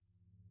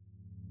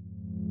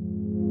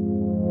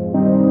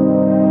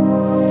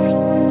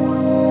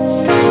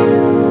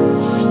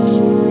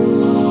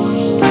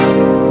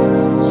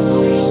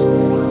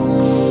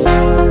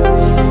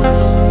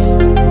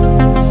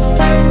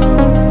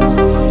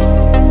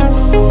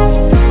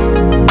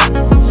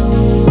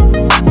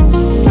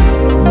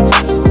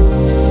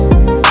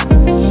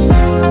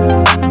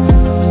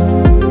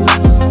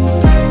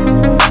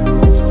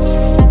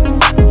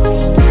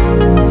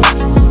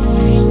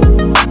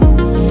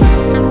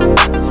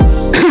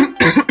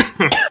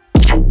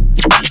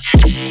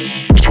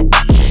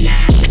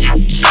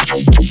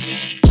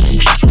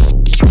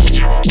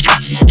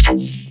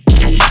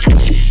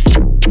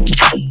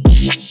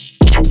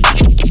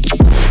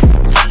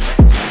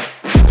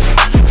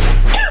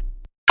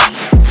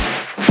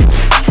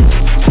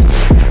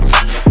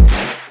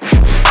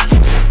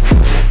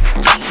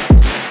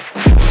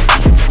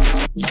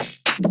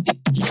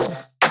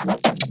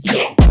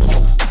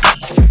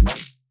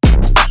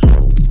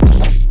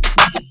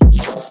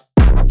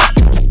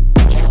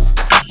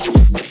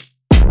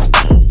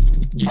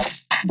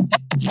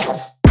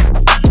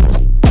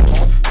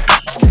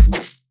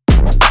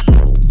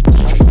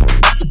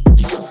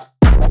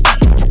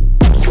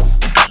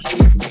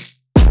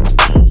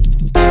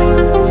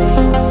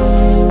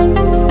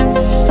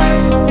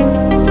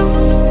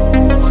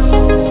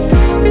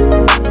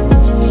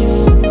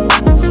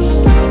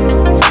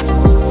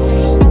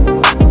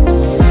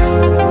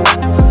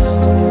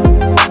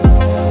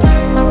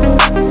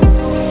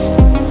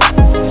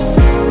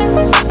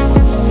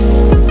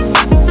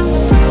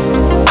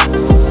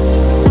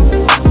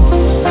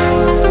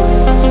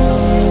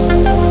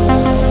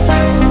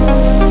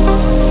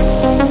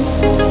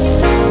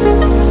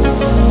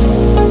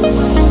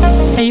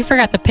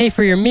forgot to pay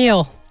for your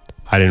meal.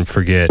 I didn't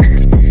forget.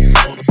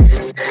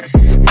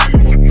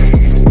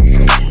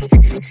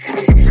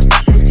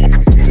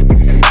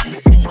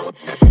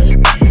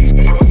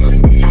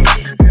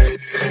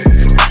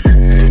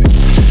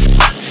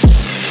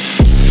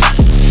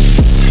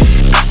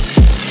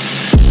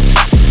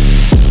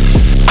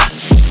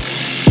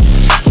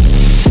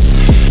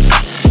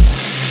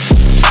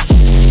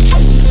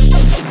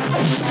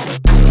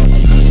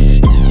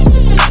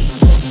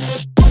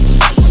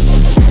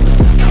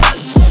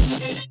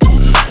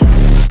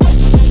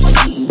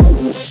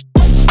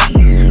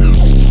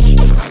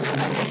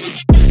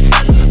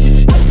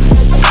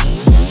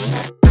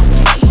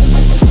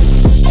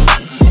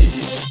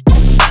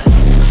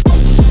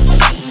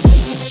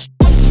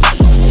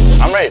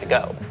 Ready to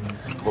go.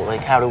 Well, like,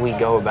 how do we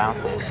go about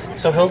this?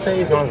 So he'll say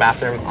he's going to the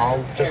bathroom.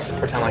 I'll just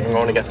pretend like I'm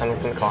going to get something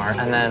from the car,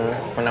 and then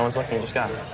when no one's looking, just go.